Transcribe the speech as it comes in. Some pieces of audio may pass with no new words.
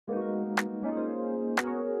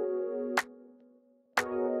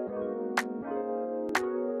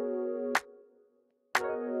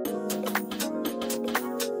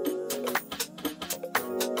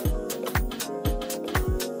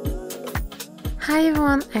Hi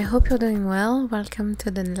everyone, I hope you're doing well. Welcome to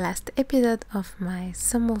the last episode of my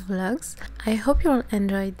summer vlogs. I hope you'll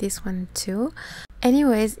enjoy this one too.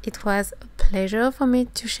 Anyways, it was a pleasure for me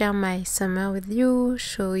to share my summer with you,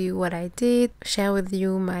 show you what I did, share with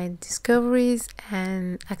you my discoveries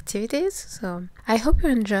and activities. So I hope you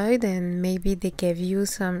enjoyed and maybe they gave you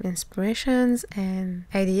some inspirations and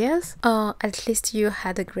ideas, or at least you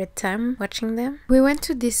had a great time watching them. We went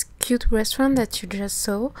to this cute restaurant that you just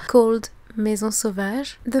saw called Maison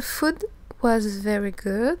Sauvage. The food was very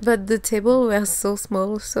good, but the table was so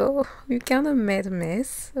small, so we kind of made a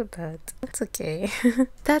mess, but it's okay.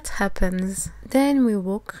 That happens. Then we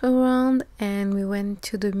walked around and we went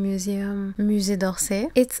to the museum, Musée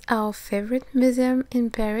d'Orsay. It's our favorite museum in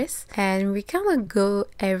Paris, and we kind of go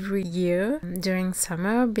every year during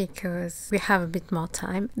summer because we have a bit more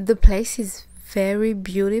time. The place is very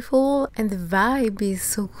beautiful and the vibe is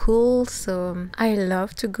so cool, so I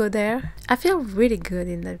love to go there. I feel really good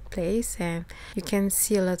in that place, and you can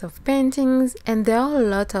see a lot of paintings and there are a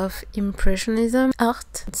lot of impressionism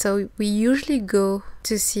art, so we usually go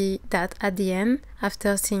to see that at the end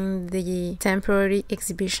after seeing the temporary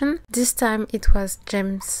exhibition. This time it was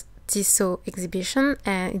James Tissot exhibition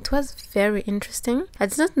and it was very interesting. I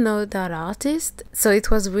did not know that artist, so it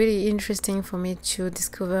was really interesting for me to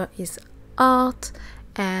discover his art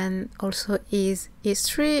and also his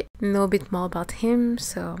history, know a bit more about him.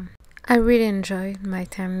 So I really enjoyed my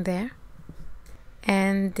time there,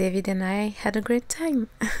 and David and I had a great time.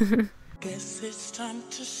 Guess it's time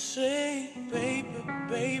to say, baby,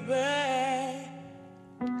 baby,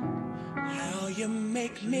 how you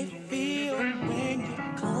make me feel when you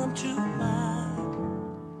come to mind.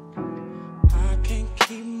 I can't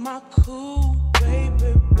keep my cool,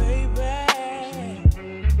 baby, baby.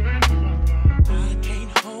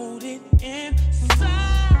 Hold it inside.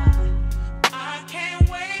 I can't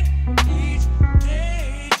wait each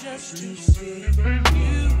day just to see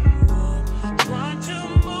you. I'm trying to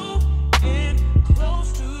move in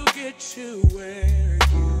close to get to where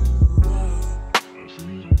you are.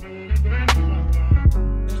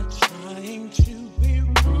 Not trying to be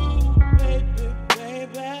rude, baby,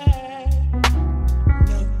 baby.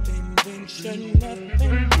 Nothing venture,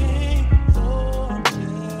 nothing gain. So I'm telling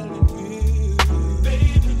you.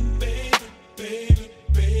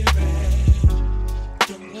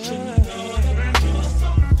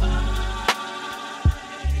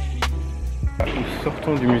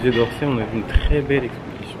 Sortant du musée d'Orsay, on a vu une très belle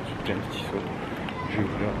exposition sur James Tissot. Je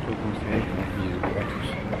vous la recommande. Bisous à tous.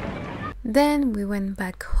 Then we went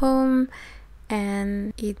back home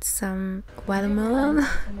and eat some watermelon,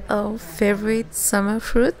 our favorite summer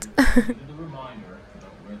fruit.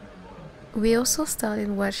 We also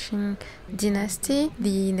started watching Dynasty,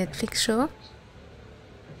 the Netflix show.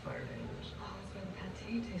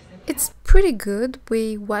 It's pretty good.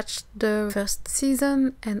 We watched the first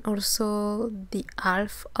season and also the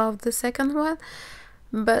half of the second one,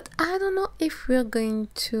 but I don't know if we're going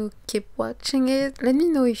to keep watching it. Let me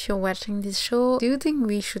know if you're watching this show. Do you think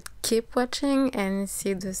we should keep watching and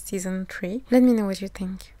see the season 3? Let me know what you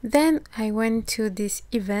think. Then I went to this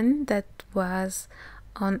event that was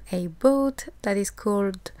on a boat that is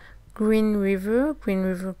called Green River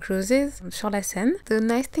Cruises sur la Seine. The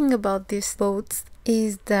nice thing about these boats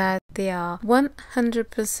is that they are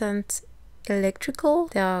 100% electrical,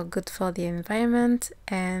 they are good for the environment,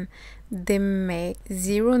 and they make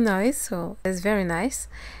zero noise, so it's very nice.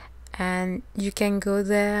 And you can go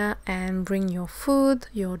there and bring your food,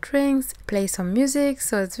 your drinks, play some music,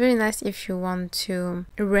 so it's very nice if you want to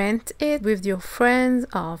rent it with your friends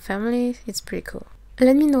or family. It's pretty cool.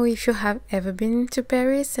 Let me know if you have ever been to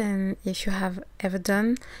Paris and if you have ever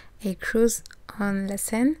done a cruise on La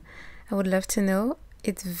Seine. I would love to know.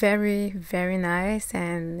 It's very, very nice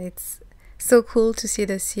and it's so cool to see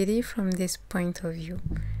the city from this point of view.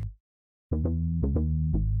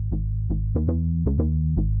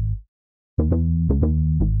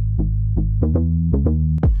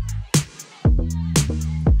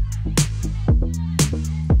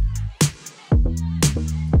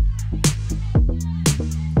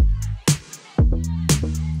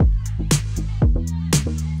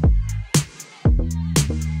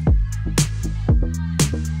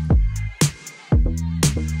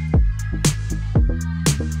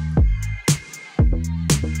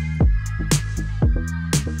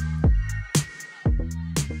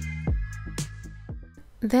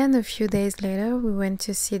 Then a few days later we went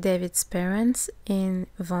to see David's parents in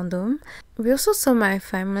Vendôme. We also saw my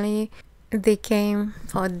family. They came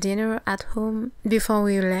for dinner at home before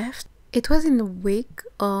we left. It was in the week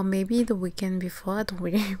or maybe the weekend before, I don't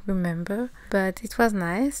really remember, but it was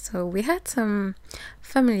nice. So we had some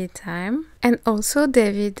family time, and also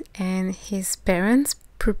David and his parents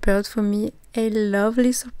prepared for me a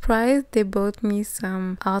lovely surprise. They bought me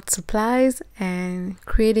some art supplies and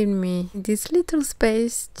created me this little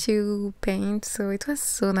space to paint. So it was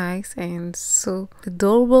so nice and so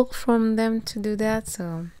adorable from them to do that.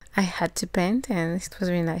 So I had to paint, and it was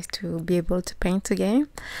really nice to be able to paint again.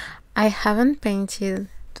 I haven't painted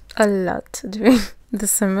a lot during the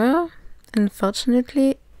summer,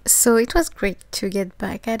 unfortunately, so it was great to get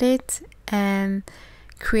back at it and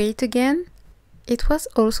create again. It was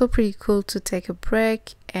also pretty cool to take a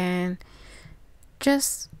break and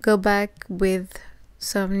just go back with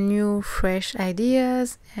some new fresh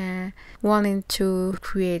ideas and wanting to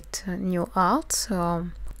create new art. So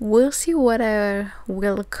we'll see what I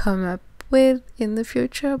will come up with in the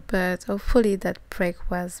future, but hopefully that break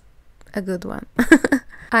was a good one.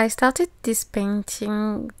 I started this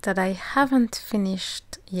painting that I haven't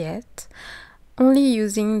finished yet, only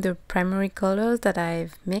using the primary colors that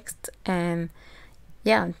I've mixed, and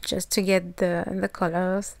yeah, just to get the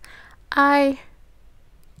colors I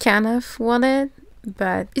kind of wanted,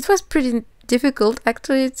 but it was pretty difficult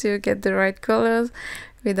actually to get the right colors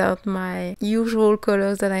without my usual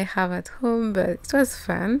colors that I have at home, but it was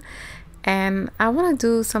fun. And I want to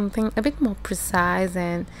do something a bit more precise,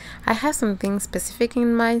 and I have something specific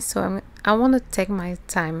in mind, so I want to take my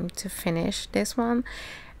time to finish this one.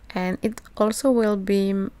 And it also will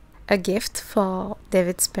be a gift for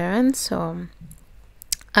David's parents, so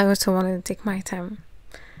I also want to take my time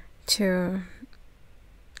to,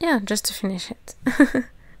 yeah, just to finish it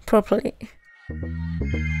properly.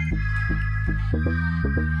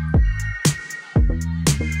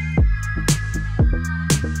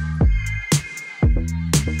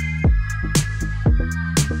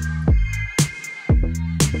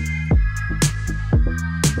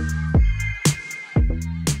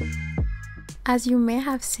 As you may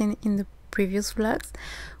have seen in the previous vlogs,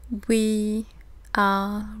 we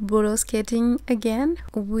are roller skating again.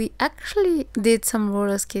 We actually did some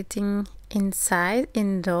roller skating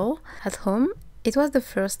indoor at home. It was the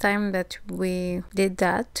first time that we did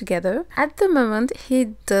that together. At the moment, he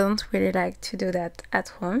doesn't really like to do that at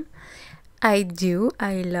home. I do.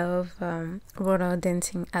 I love roller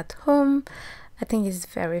dancing at home. I think it's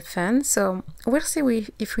very fun, so we'll see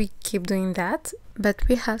if we keep doing that. But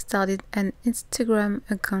we have started an Instagram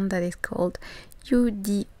account that is called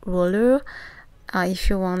UD Roller. If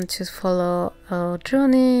you want to follow our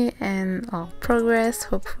journey and our progress,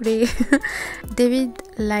 hopefully. David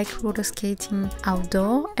likes roller skating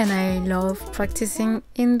outdoor, and I love practicing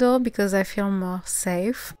indoor because I feel more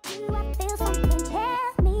safe.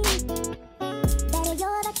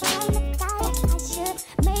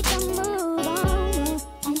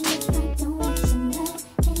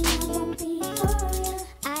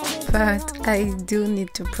 But I do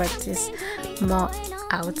need to practice more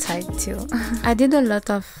outside too. I did a lot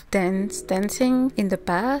of dancing in the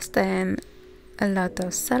past and a lot of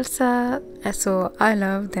salsa, so I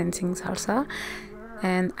love dancing salsa,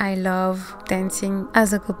 and I love dancing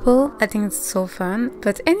as a couple. I think it's so fun.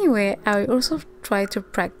 But anyway, I also try to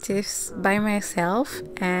practice by myself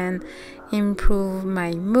and improve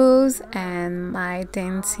my moves and my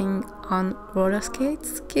dancing on roller skate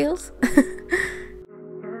skills.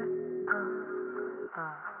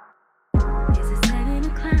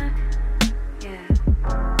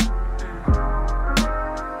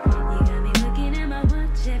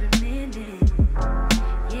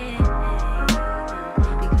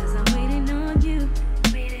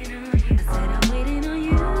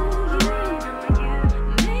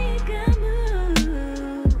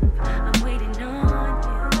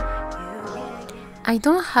 I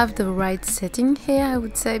don't have the right setting here, I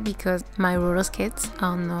would say, because my roller skates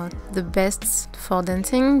are not the best for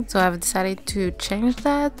dancing, so I've decided to change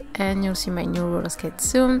that, and you'll see my new roller skates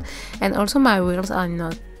soon. And also my wheels are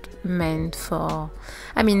not meant for,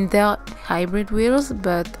 I mean, they're hybrid wheels,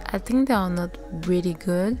 but I think they are not really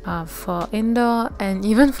good for indoor and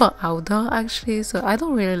even for outdoor actually, so I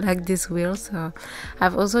don't really like these wheels. So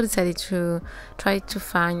I've also decided to try to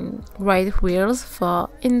find right wheels for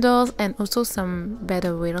indoors and also some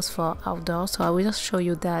better wheels for outdoors, so I will just show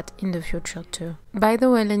you that in the future too. By the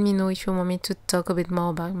way, let me know if you want me to talk a bit more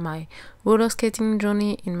about my roller skating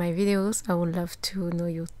journey in my videos. I would love to know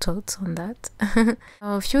your thoughts on that.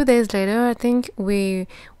 A few days later, I think we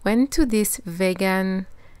went to this vegan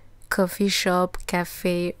coffee shop,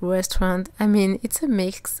 cafe, restaurant. I mean, it's a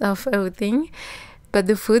mix of everything, but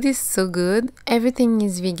the food is so good. Everything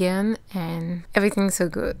is vegan and everything's so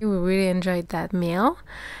good. We really enjoyed that meal.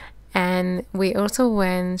 And we also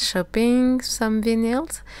went shopping some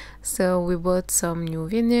vinyls. So we bought some new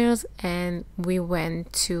vinyls and we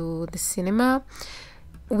went to the cinema.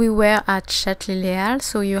 We were at Châtelet-Léal,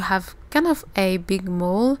 so you have kind of a big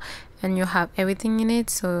mall and you have everything in it.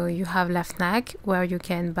 So you have La Fnac where you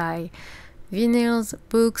can buy vinyls,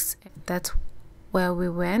 books. That's where we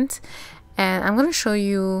went. And I'm gonna show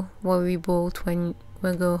you what we bought when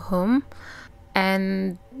we go home.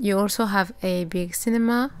 And you also have a big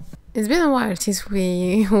cinema. It's been a while since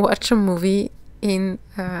we watched a movie in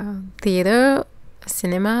theater,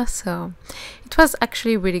 cinema, so it was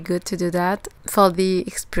actually really good to do that for the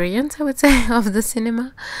experience, I would say, of the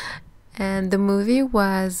cinema. And the movie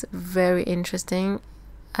was very interesting.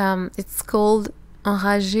 It's called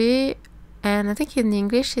Enragé, and I think in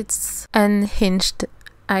English it's Unhinged.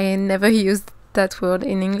 I never used that word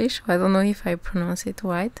in English, so I don't know if I pronounce it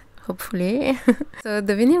right. Hopefully. So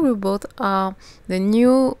the vinyl we bought are the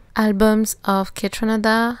new albums of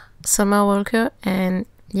Kaytranada, Summer Walker and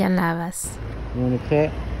Lianne Havas. On est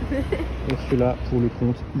prêt. Ursula pour le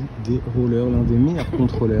compte des rollers, l'un des meilleurs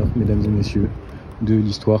contrôleurs, mesdames et messieurs, de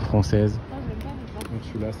l'histoire française.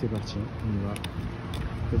 Ursula, c'est parti, on y va.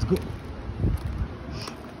 Let's go.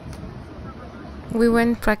 We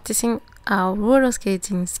went practicing our roller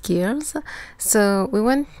skating skills. So we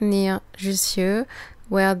went near Jussieu,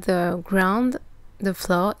 where the ground, the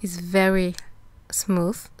floor is very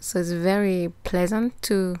smooth, so it's very pleasant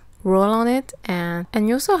to roll on it, and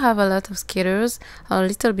you also have a lot of skaters a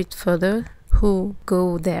little bit further who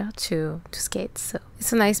go there to skate. So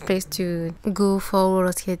it's a nice place to go for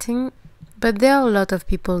roller skating, but there are a lot of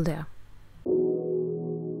people there.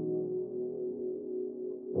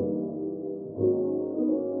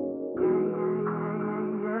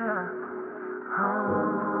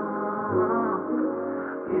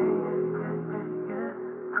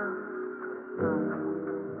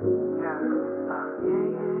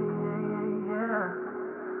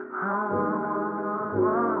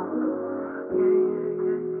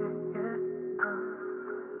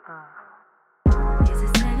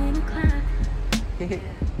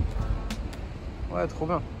 Ouais, trop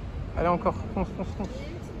bien. Allez, encore, fonce.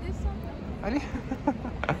 Allez.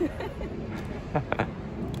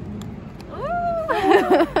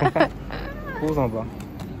 Pose en bas.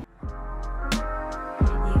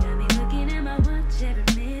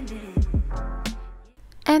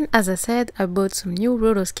 And as I said, I bought some new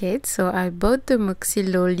roller skates. So I bought the Moi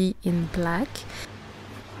Lolly in black.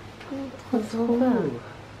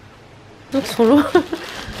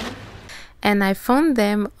 And I found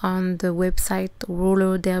them on the website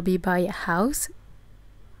Rollerderbybyhouse,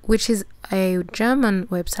 which is a German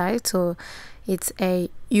website, so it's a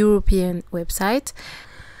European website.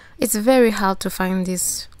 It's very hard to find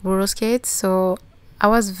these roller skates, so I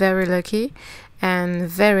was very lucky and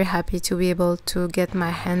very happy to be able to get my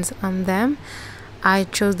hands on them. I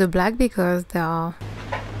chose the black because they are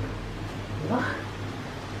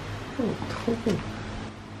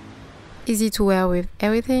easy to wear with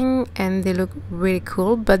everything and they look really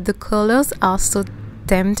cool, but the colors are so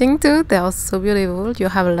tempting too. They are so beautiful. You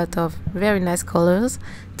have a lot of very nice colors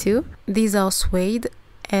too. These are suede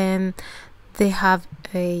and they have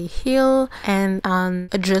a heel and an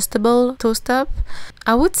adjustable toe stop.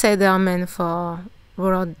 I would say they are meant for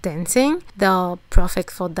roller dancing. They are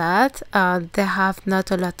perfect for that. They have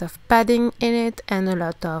not a lot of padding in it and a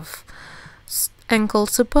lot of ankle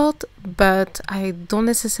support, but I don't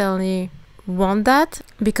necessarily want that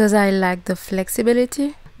because I like the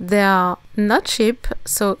flexibility. They are not cheap,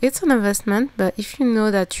 so it's an investment, but if you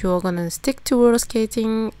know that you're gonna stick to roller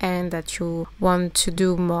skating and that you want to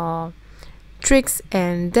do more tricks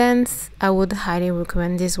and dance, I would highly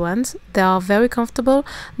recommend these ones. They are very comfortable,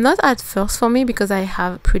 not at first for me because I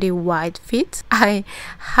have pretty wide feet. I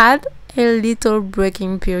had a little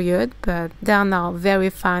breaking period, but they are now very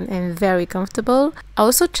fun and very comfortable. I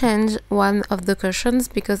also changed one of the cushions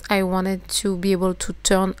because I wanted to be able to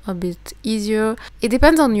turn a bit easier. It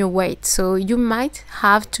depends on your weight, so you might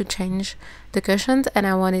have to change the cushions, and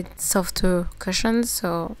I wanted softer cushions,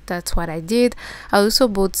 so that's what I did. I also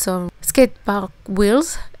bought some skatepark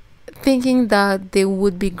wheels thinking that they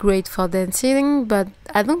would be great for dancing, but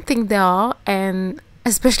I don't think they are, and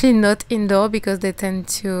especially not indoor because they tend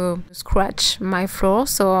to scratch my floor,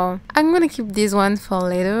 so I'm gonna keep this one for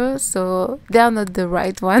later. So they are not the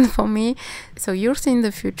right one for me, so you'll see in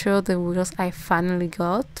the future the wheels I finally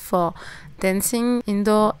got for dancing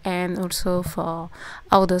indoor and also for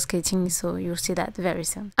outdoor skating, so you'll see that very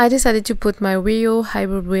soon. I decided to put my RIO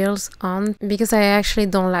hybrid wheels on because I actually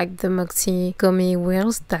don't like the Moxie gummy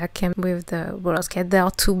wheels that came with the roller skate. They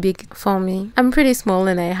are too big for me. I'm pretty small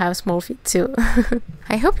and I have small feet too.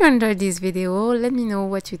 I hope you enjoyed this video. Let me know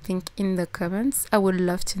what you think in the comments. I would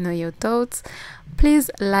love to know your thoughts. Please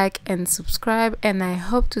like and subscribe, and I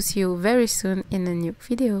hope to see you very soon in a new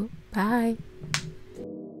video. Bye!